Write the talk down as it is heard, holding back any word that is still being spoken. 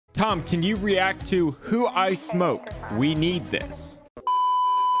Tom, can you react to Who I Smoke? We need this.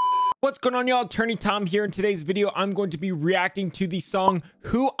 What's going on, y'all? Attorney Tom here. In today's video, I'm going to be reacting to the song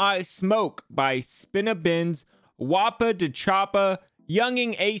Who I Smoke by Spinna Benz, Wappa de Choppa,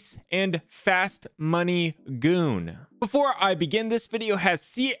 Younging Ace, and Fast Money Goon. Before I begin, this video has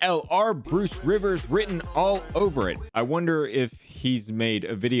CLR Bruce Rivers written all over it. I wonder if he's made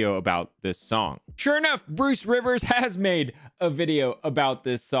a video about this song. Sure enough, Bruce Rivers has made a video about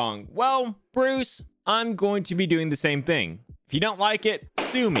this song. Well, Bruce, I'm going to be doing the same thing. If you don't like it,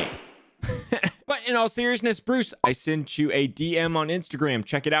 sue me. But in all seriousness, Bruce, I sent you a DM on Instagram.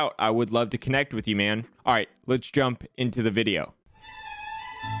 Check it out. I would love to connect with you, man. All right, let's jump into the video.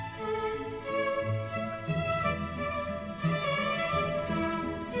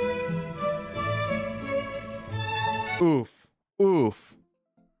 Oof, oof.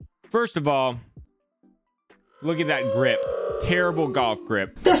 First of all, look at that grip. Terrible golf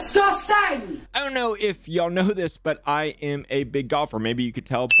grip. Disgusting! I don't know if y'all know this, but I am a big golfer. Maybe you could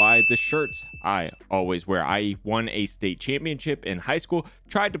tell by the shirts I always wear. I won a state championship in high school,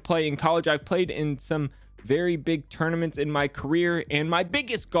 tried to play in college. I've played in some very big tournaments in my career, and my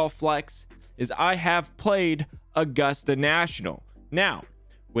biggest golf flex is I have played Augusta National. Now,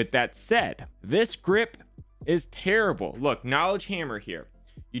 with that said, this grip is terrible. Look, knowledge hammer here.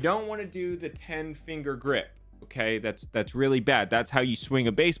 You don't want to do the 10-finger grip. Okay, that's really bad. That's how you swing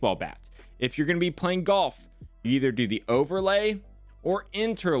a baseball bat. If you're going to be playing golf, you either do the overlay or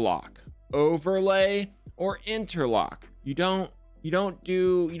interlock. Overlay or interlock. You don't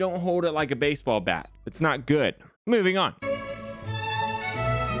hold it like a baseball bat. It's not good. Moving on.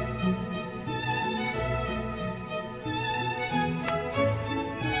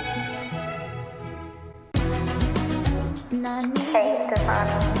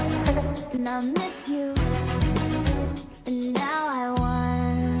 I miss you, and now I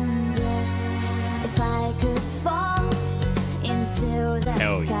wonder if I could fall into the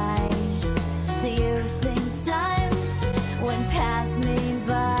sky. Do you think time would pass me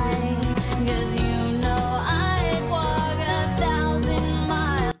by? 'Cause you know I'd walk 1,000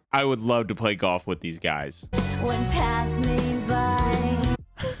 miles. I would love to play golf with these guys. Would pass me by.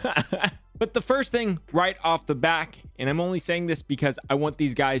 But the first thing right off the back, and I'm only saying this because I want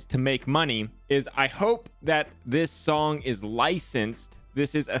these guys to make money, is I hope that this song is licensed.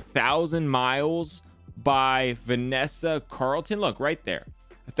 This is 1,000 Miles by Vanessa Carlton. Look right there.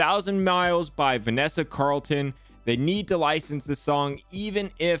 1,000 Miles by Vanessa Carlton. They need to license this song, even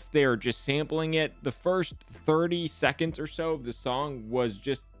if they're just sampling it. The first 30 seconds or so of the song was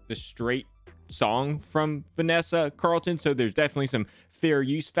just the straight song from Vanessa Carlton. So there's definitely some fair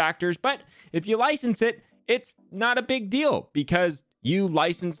use factors, but if you license it, it's not a big deal because you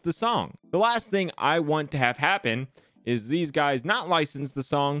license the song. The last thing I want to have happen is these guys not license the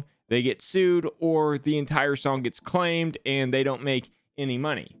song, they get sued, or the entire song gets claimed and they don't make any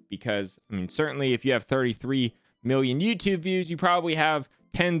money. Because I mean, certainly if you have 33 million YouTube views, you probably have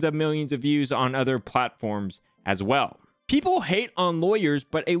tens of millions of views on other platforms as well. People hate on lawyers,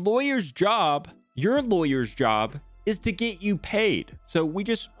 but a lawyer's job, your lawyer's job, is to get you paid. So we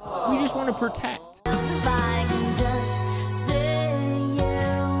just want to protect. If I can just see you.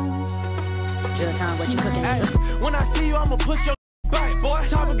 Drill time, what you cooking? Hey, when I see you, I'ma push your bite, boy.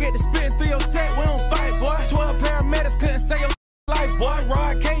 Chopper get the spitting through your set, we don't fight, boy. 12 paramedics couldn't save your life, boy.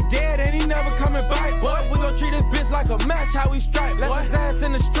 Rod K dead and he never coming back, boy. We gon' treat this bitch like a match, how we strike. Left his ass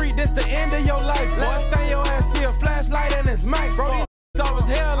in the street, this the end of your life, boy. Last thing your ass see a flashlight and it's mic, bro. These off as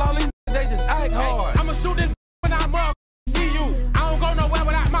hell, all these they just act hard. I'ma shoot this when I'm up, see you. I don't go nowhere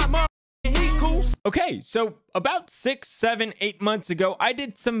without my mom. Okay, so about 6, 7, 8 months ago, I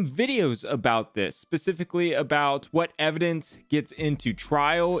did some videos about this, specifically about what evidence gets into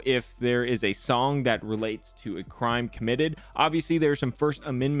trial if there is a song that relates to a crime committed. Obviously, there's some First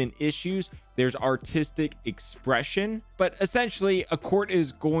Amendment issues. There's artistic expression, but essentially a court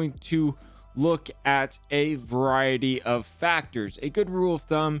is going to look at a variety of factors. A good rule of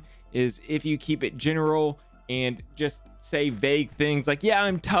thumb is if you keep it general and just say vague things like, yeah,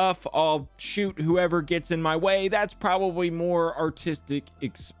 I'm tough, I'll shoot whoever gets in my way, that's probably more artistic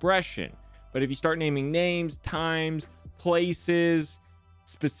expression. But if you start naming names, times, places,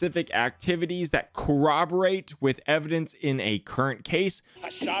 specific activities that corroborate with evidence in a current case. I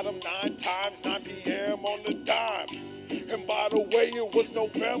shot him 9 times, 9 p.m. on the dime. And by the way, it was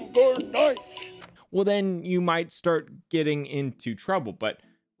November 9th. Well, then you might start getting into trouble. But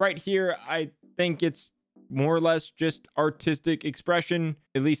right here, I think it's more or less just artistic expression,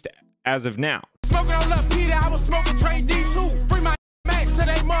 at least as of now. Smoking on Love Peter, I was smoking Trey D2. Free my max to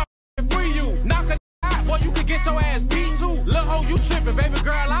they mother free you. Knock a out, boy, you can get your ass beat too. Look, ho, you tripping, baby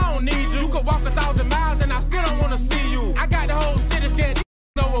girl, I don't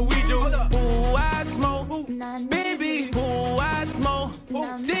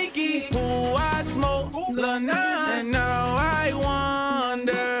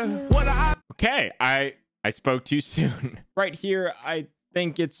Okay, I spoke too soon. Right here, I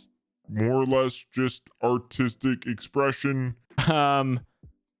think it's More or less just artistic expression.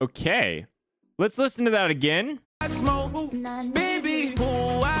 okay. Let's listen to that again. I smoke, baby,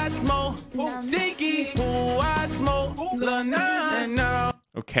 who I smoke, Tiki, who I smoke, Lana.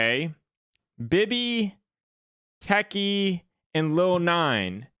 Okay. Bibby, Techie, and Lil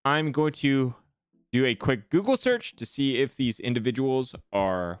 9. I'm going to do a quick Google search to see if these individuals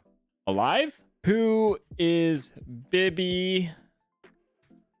are alive. Who is Bibby,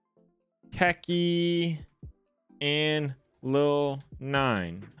 Techie, and Lil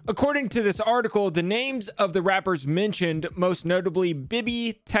 9? According to this article, the names of the rappers mentioned, most notably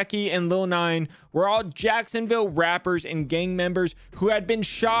Bibby, Techie, and Lil 9, were all Jacksonville rappers and gang members who had been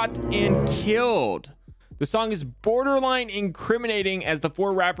shot and killed. The song is borderline incriminating as the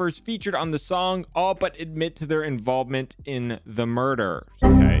 4 rappers featured on the song all but admit to their involvement in the murders.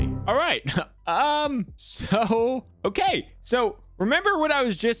 Okay. All right. So remember what I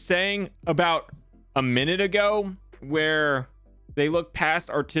was just saying about a minute ago, where they look past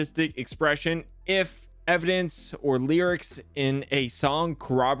artistic expression if evidence or lyrics in a song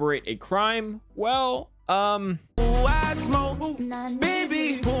corroborate a crime? Well, Who I smoke,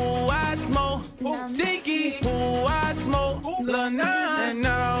 baby, who I smoke, Tiki, who I smoke, Lana. And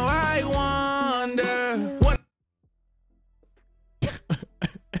now I wonder what.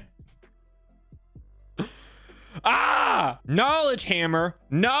 knowledge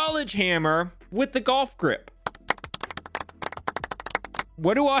hammer with the golf grip.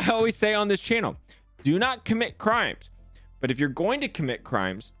 What do I always say on this channel? Do not commit crimes. But if you're going to commit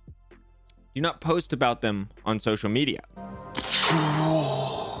crimes, do not post about them on social media.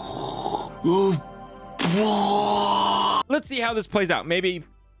 Let's see how this plays out. Maybe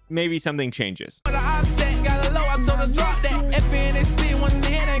something changes. Got a low, I told her drop that. FNXP, one in the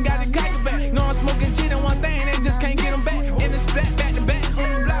head, ain't got the kite back. No, I'm smoking shit in one thing, they just can't get them back. In the splat, back to back, on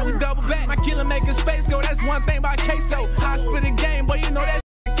the block, we double back. My killer making space go, that's one thing about queso. I split the game, but you know that's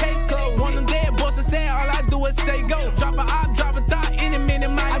case closed. One of them dead boys that said, all I do is say go. Drop a op, drop a thought, any minute,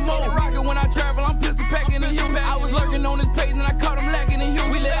 my mode. Rocket when I travel, I'm pistol packing the human. I was lurking on his page and I caught him lacking in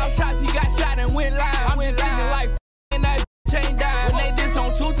human. We let out shots, he got shot and went live. I'm just thinking like, and that chain died. When they did on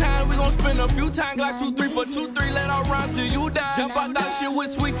 2 times, we gon' spin a few times. Like 2, 3, but 2, 3, let our run till you die. Jump out that shit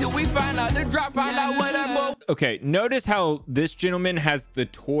with sweet till we find out the drop, find out where that boy. Okay, notice how this gentleman has the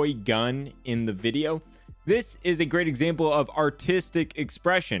toy gun in the video. This is a great example of artistic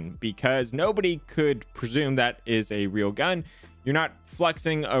expression because nobody could presume that is a real gun. You're not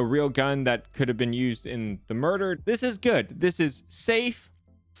flexing a real gun that could have been used in the murder. This is good. This is safe,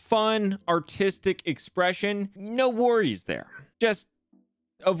 fun, artistic expression. No worries there. Just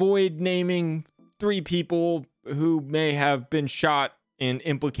avoid naming 3 people who may have been shot and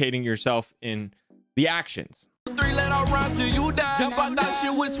implicating yourself in the actions. 3, let our run till you die. Jump out that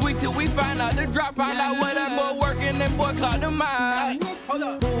shit with sweet till we find out the drop. Find out where that boy working and boy clock the mind. Hold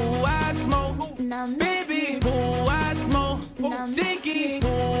up. Who I smoke, baby, who I smoke, Tiki,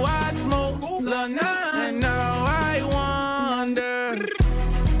 who I smoke, Lana. And now I wonder.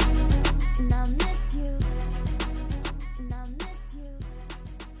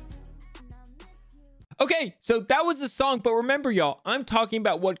 Okay, so that was the song, but remember, y'all, I'm talking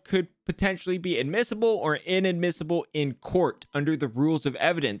about what could potentially be admissible or inadmissible in court under the rules of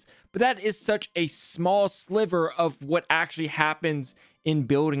evidence. But that is such a small sliver of what actually happens in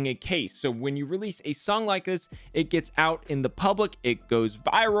building a case. So when you release a song like this, it gets out in the public, it goes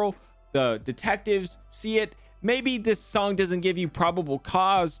viral, the detectives see it. Maybe this song doesn't give you probable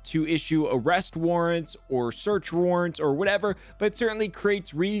cause to issue arrest warrants or search warrants or whatever, but it certainly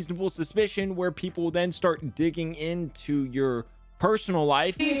creates reasonable suspicion where people then start digging into your personal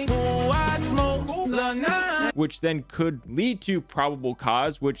life, which then could lead to probable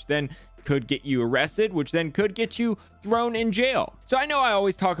cause, which then could get you arrested, which then could get you thrown in jail. So I know I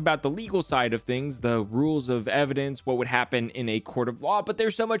always talk about the legal side of things, the rules of evidence, what would happen in a court of law, but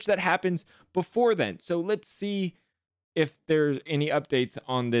there's so much that happens before then. So let's see if there's any updates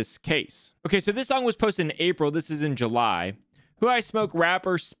on this case. Okay, so this song was posted in April. This is in July. Who I Smoke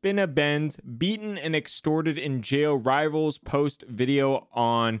rapper Spinna Benz beaten and extorted in jail, rivals post video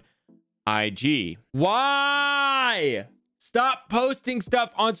on IG. Why? Stop posting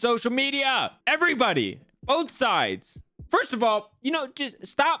stuff on social media. Everybody, both sides. First of all, you know, just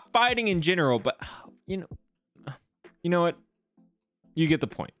stop fighting in general, but you know what? You get the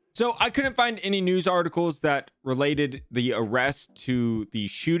point. So I couldn't find any news articles that related the arrest to the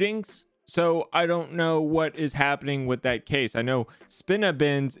shootings. so I don't know what is happening with that case. I know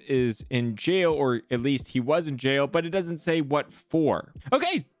Spinabins is in jail, or at least he was in jail, but it doesn't say what for.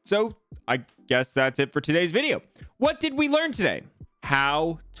 Okay, so I guess that's it for today's video. What did we learn today?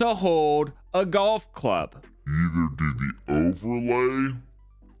 How to hold a golf club. Either do the overlay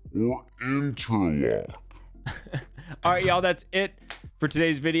or interlock. All right, y'all, that's it for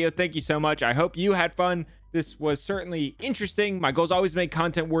today's video. Thank you so much. I hope you had fun. This was certainly interesting. My goal is always to make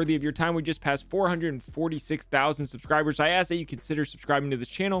content worthy of your time. We just passed 446,000 subscribers. I ask that you consider subscribing to this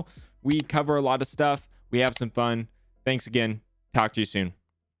channel. We cover a lot of stuff. We have some fun. Thanks again. Talk to you soon.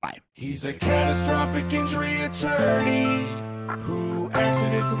 Bye. He's a catastrophic injury attorney who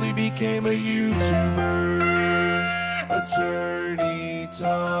accidentally became a YouTuber. Attorney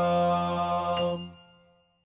Tom.